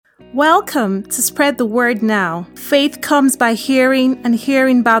Welcome to Spread the Word Now. Faith comes by hearing, and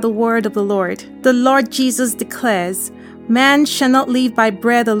hearing by the word of the Lord. The Lord Jesus declares, "Man shall not live by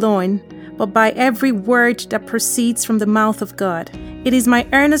bread alone, but by every word that proceeds from the mouth of God." It is my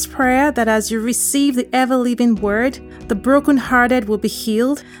earnest prayer that as you receive the ever-living word, the brokenhearted will be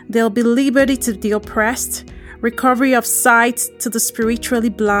healed, there will be liberty to the oppressed, recovery of sight to the spiritually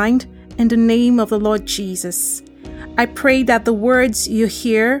blind, in the name of the Lord Jesus. I pray that the words you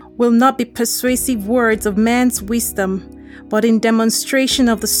hear will not be persuasive words of man's wisdom, but in demonstration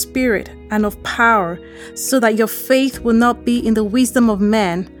of the Spirit and of power, so that your faith will not be in the wisdom of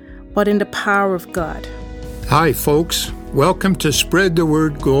man, but in the power of God. Hi, folks. Welcome to Spread the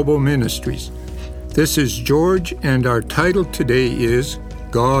Word Global Ministries. This is George, and our title today is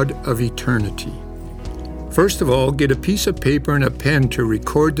God of Eternity. First of all, get a piece of paper and a pen to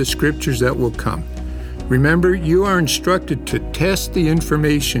record the scriptures that will come. Remember, you are instructed to test the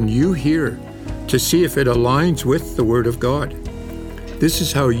information you hear to see if it aligns with the Word of God. This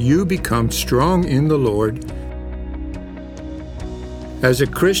is how you become strong in the Lord. As a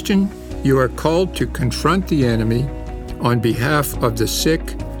Christian, you are called to confront the enemy on behalf of the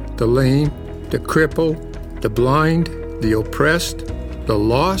sick, the lame, the crippled, the blind, the oppressed, the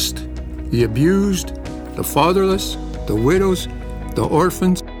lost, the abused, the fatherless, the widows, the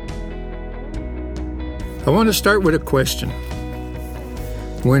orphans. I want to start with a question.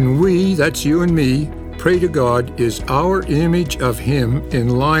 When we, that's you and me, pray to God, is our image of Him in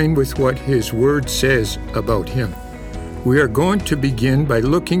line with what His Word says about Him? We are going to begin by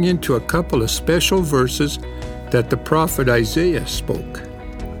looking into a couple of special verses that the prophet Isaiah spoke.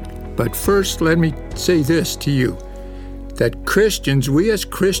 But first, let me say this to you, that Christians, we as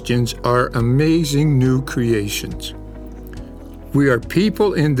Christians, are amazing new creations. We are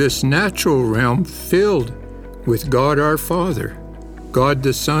people in this natural realm filled with God our Father, God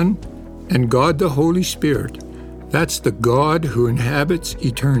the Son, and God the Holy Spirit. That's the God who inhabits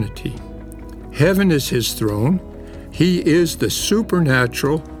eternity. Heaven is His throne. He is the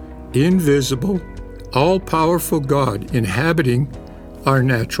supernatural, invisible, all-powerful God inhabiting our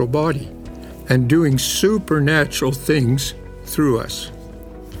natural body and doing supernatural things through us.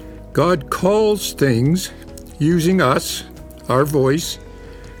 God calls things using us, our voice,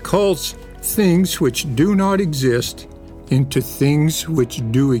 calls things which do not exist into things which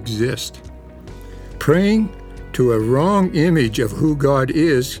do exist. Praying to a wrong image of who God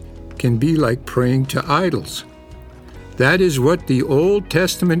is can be like praying to idols. That is what the Old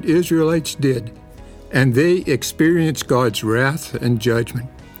Testament Israelites did, and they experienced God's wrath and judgment.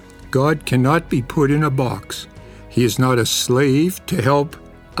 God cannot be put in a box. He is not a slave to help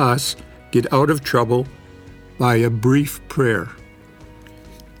us get out of trouble by a brief prayer.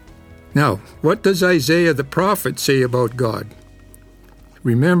 Now, what does Isaiah the prophet say about God?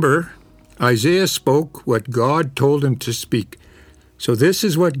 Remember, Isaiah spoke what God told him to speak. So this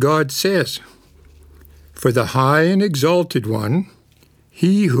is what God says. For the high and exalted one,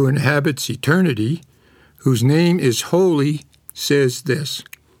 He who inhabits eternity, whose name is holy, says this: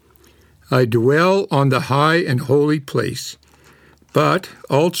 I dwell on the high and holy place, but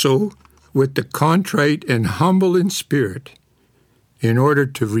also with the contrite and humble in spirit, in order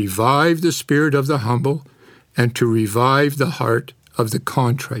to revive the spirit of the humble and to revive the heart of the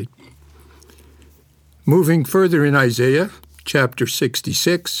contrite. Moving further in Isaiah, chapter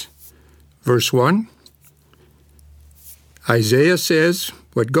 66, verse 1, Isaiah says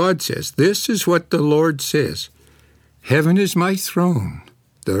what God says. This is what the Lord says: Heaven is my throne,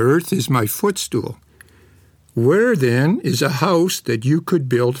 the earth is my footstool. Where then is a house that you could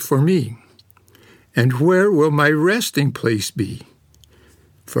build for me? And where will my resting place be?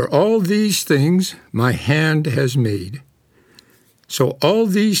 For all these things my hand has made. So all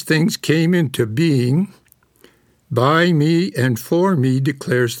these things came into being by me and for me,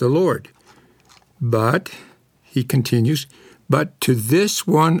 declares the Lord. But, he continues, but to this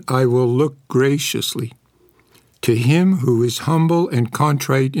one I will look graciously, to him who is humble and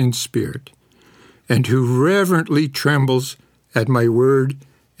contrite in spirit, and who reverently trembles at my word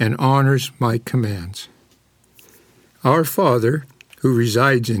and honors my commands. Our Father, who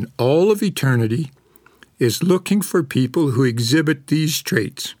resides in all of eternity, is looking for people who exhibit these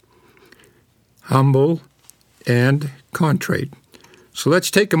traits: humble and contrite. So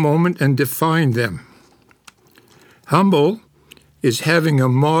let's take a moment and define them. Humble is having a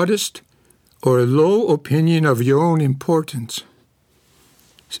modest or low opinion of your own importance.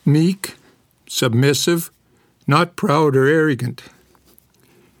 Meek, submissive, not proud or arrogant.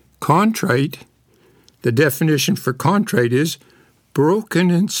 Contrite, the definition for contrite is broken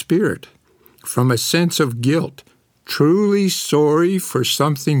in spirit, from a sense of guilt, truly sorry for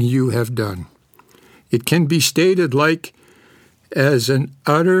something you have done. It can be stated like as an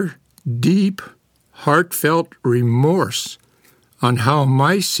utter, deep, heartfelt remorse on how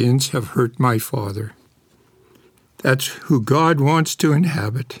my sins have hurt my Father. That's who God wants to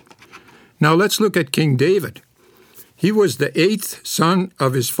inhabit. Now let's look at King David. He was the 8th son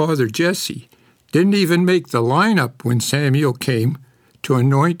of his father Jesse. Didn't even make the lineup when Samuel came to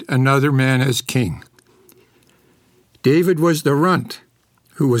anoint another man as king. David was the runt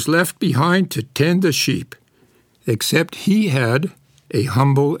who was left behind to tend the sheep, except he had a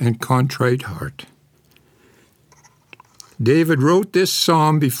humble and contrite heart. David wrote this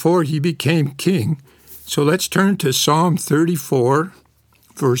psalm before he became king, so let's turn to Psalm 34,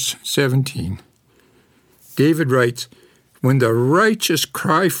 verse 17. David writes, "When the righteous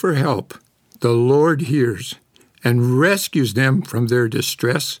cry for help, the Lord hears and rescues them from their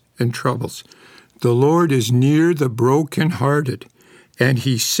distress and troubles. The Lord is near the brokenhearted, and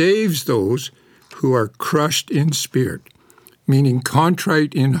he saves those who are crushed in spirit," meaning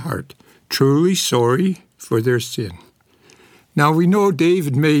contrite in heart, truly sorry for their sin. Now we know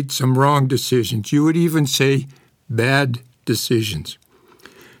David made some wrong decisions. You would even say bad decisions.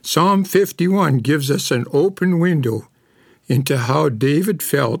 Psalm 51 gives us an open window into how David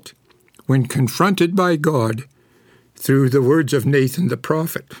felt when confronted by God through the words of Nathan the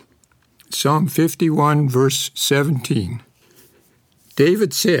prophet. Psalm 51, verse 17.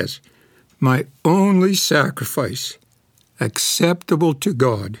 David says, "My only sacrifice, acceptable to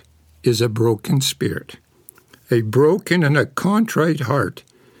God, is a broken spirit, a broken and a contrite heart."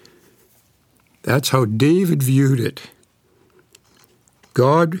 That's how David viewed it.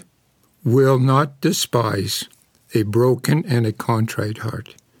 God will not despise a broken and a contrite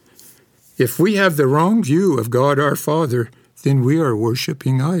heart. If we have the wrong view of God our Father, then we are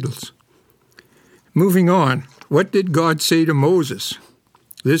worshiping idols. Moving on, what did God say to Moses?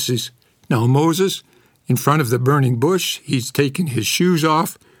 This is now Moses in front of the burning bush. He's taken his shoes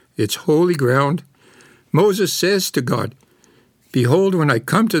off. It's holy ground. Moses says to God, "Behold, when I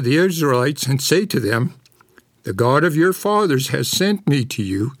come to the Israelites and say to them, 'The God of your fathers has sent me to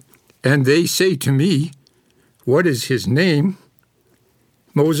you,' and they say to me, 'What is his name?'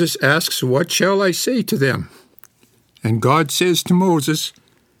 Moses asks, 'What shall I say to them?' And God says to Moses,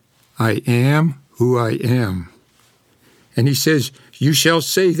 'I am who I am.' And he says, 'You shall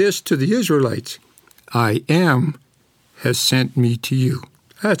say this to the Israelites, I am has sent me to you.'"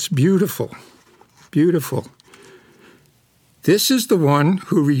 That's beautiful, beautiful. This is the one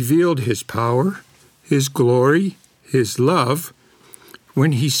who revealed his power, his glory, his love,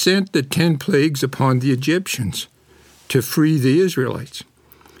 when he sent the 10 plagues upon the Egyptians to free the Israelites.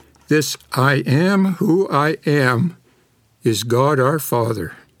 This I am who I am is God our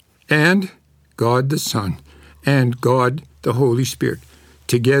Father, and God the Son, and God the Holy Spirit,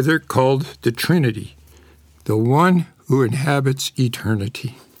 together called the Trinity, the one who inhabits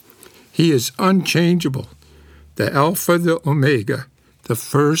eternity. He is unchangeable, the Alpha, the Omega, the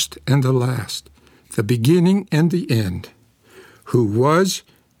first and the last, the beginning and the end, who was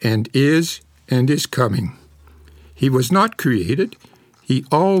and is coming. He was not created. He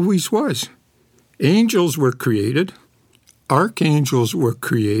always was. Angels were created. Archangels were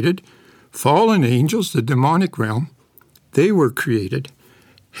created. Fallen angels, the demonic realm, they were created.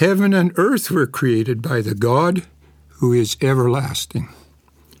 Heaven and earth were created by the God who is everlasting.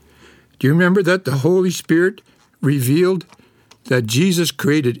 Do you remember that the Holy Spirit revealed that Jesus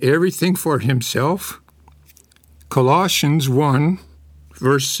created everything for himself? Colossians 1,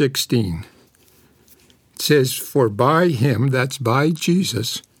 verse 16. It says, "For by him," that's by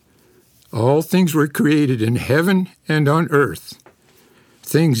Jesus, "all things were created in heaven and on earth,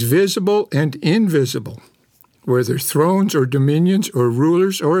 things visible and invisible, whether thrones or dominions or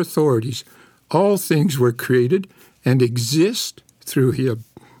rulers or authorities, all things were created and exist through him."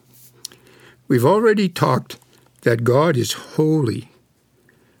 We've already talked that God is holy.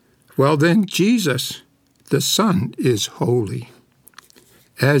 Well, then Jesus, the Son, is holy,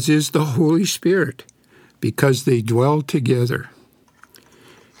 as is the Holy Spirit, because they dwell together.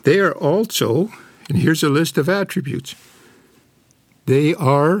 They are also, and here's a list of attributes, they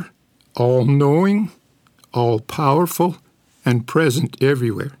are all-knowing, all-powerful, and present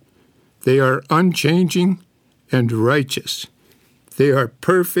everywhere. They are unchanging and righteous. They are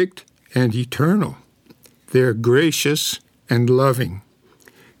perfect and eternal. They are gracious and loving.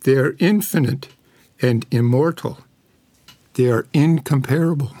 They are infinite and immortal. They are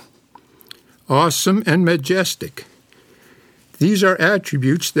incomparable. Awesome and majestic. These are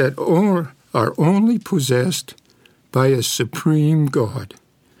attributes that are only possessed by a supreme God.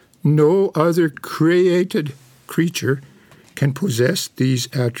 No other created creature can possess these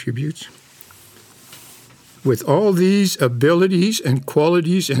attributes. With all these abilities and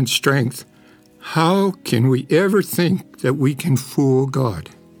qualities and strength, how can we ever think that we can fool God?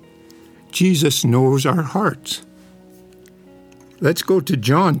 Jesus knows our hearts. Let's go to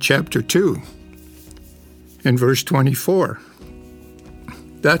John chapter 2 and verse 24.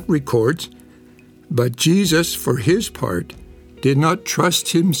 That records, "But Jesus, for his part, did not trust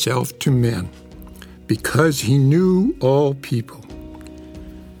himself to men, because he knew all people.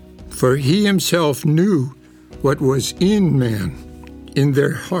 For he himself knew what was in man, in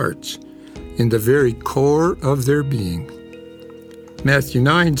their hearts, in the very core of their being." Matthew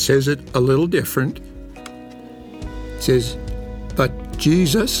 9 says it a little different. It says, "But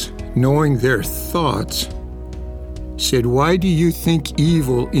Jesus, knowing their thoughts, said, 'Why do you think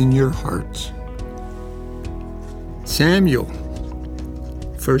evil in your hearts?'" Samuel,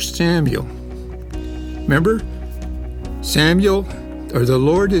 1 Samuel. Remember? Samuel, or the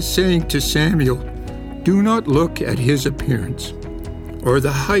Lord is saying to Samuel, "Do not look at his appearance or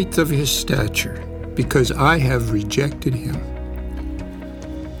the height of his stature, because I have rejected him.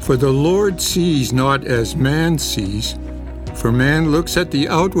 For the Lord sees not as man sees, for man looks at the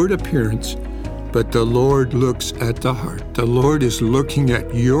outward appearance, but the Lord looks at the heart." The Lord is looking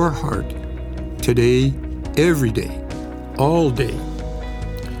at your heart today, every day, all day.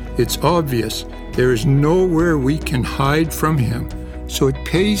 It's obvious there is nowhere we can hide from him, so it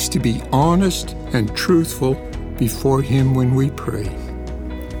pays to be honest and truthful before him when we pray.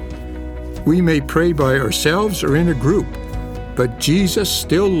 We may pray by ourselves or in a group, but Jesus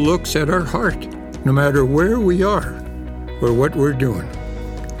still looks at our heart, no matter where we are or what we're doing.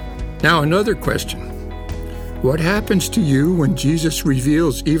 Now, another question. What happens to you when Jesus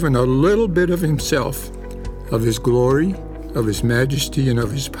reveals even a little bit of himself, of his glory, of his majesty, and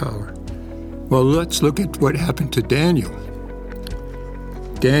of his power? Well, let's look at what happened to Daniel.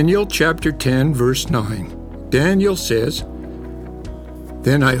 Daniel chapter 10, verse 9. Daniel says,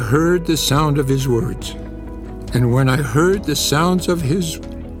 "Then I heard the sound of his words. And when I heard the sounds of his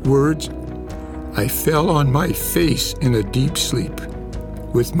words, I fell on my face in a deep sleep,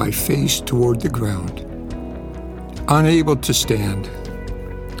 with my face toward the ground, unable to stand."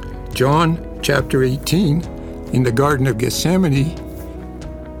 John chapter 18, in the Garden of Gethsemane,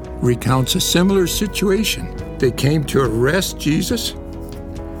 recounts a similar situation. They came to arrest Jesus,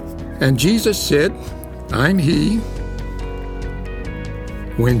 and Jesus said, "I'm he."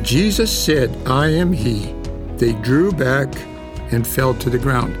 When Jesus said, "I am he," they drew back and fell to the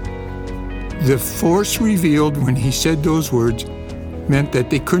ground. The force revealed when he said those words meant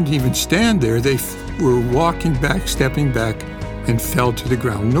that they couldn't even stand there. They were walking back, stepping back, and fell to the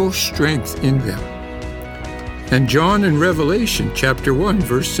ground. No strength in them. And John in Revelation chapter 1,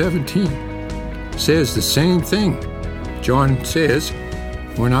 verse 17 says the same thing. John says,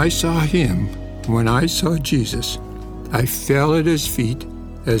 "When I saw him, when I saw Jesus, I fell at his feet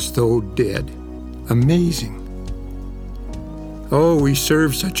as though dead." Amazing. Oh, we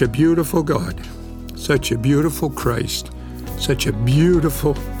serve such a beautiful God, such a beautiful Christ, such a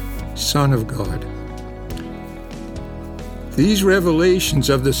beautiful Son of God. These revelations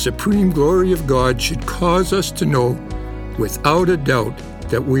of the supreme glory of God should cause us to know without a doubt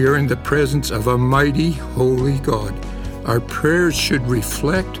that we are in the presence of a mighty, holy God. Our prayers should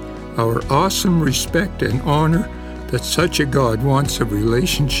reflect our awesome respect and honor that such a God wants a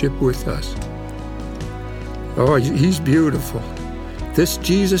relationship with us. Oh, he's beautiful. This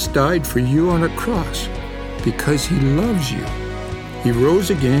Jesus died for you on a cross because he loves you. He rose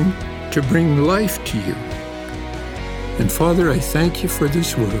again to bring life to you. And Father, I thank you for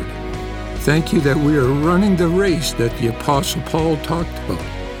this word. Thank you that we are running the race that the Apostle Paul talked about.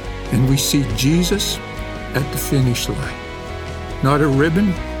 And we see Jesus at the finish line. Not a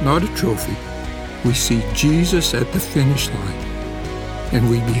ribbon, not a trophy. We see Jesus at the finish line. And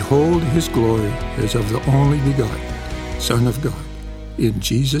we behold his glory as of the only begotten Son of God. In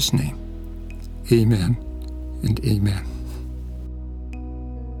Jesus' name, amen and amen.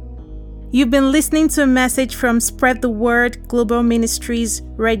 You've been listening to a message from Spread the Word Global Ministries,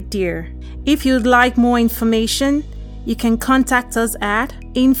 Red Deer. If you'd like more information, you can contact us at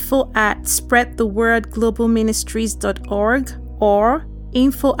info@spreadthewordglobalministries.org or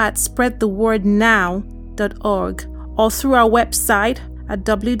info@spreadthewordnow.org or through our website at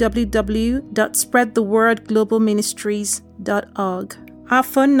www.spreadthewordglobalministries.org. Our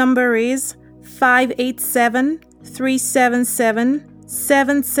phone number is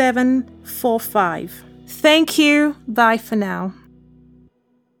 587-377-7745. Thank you. Bye for now.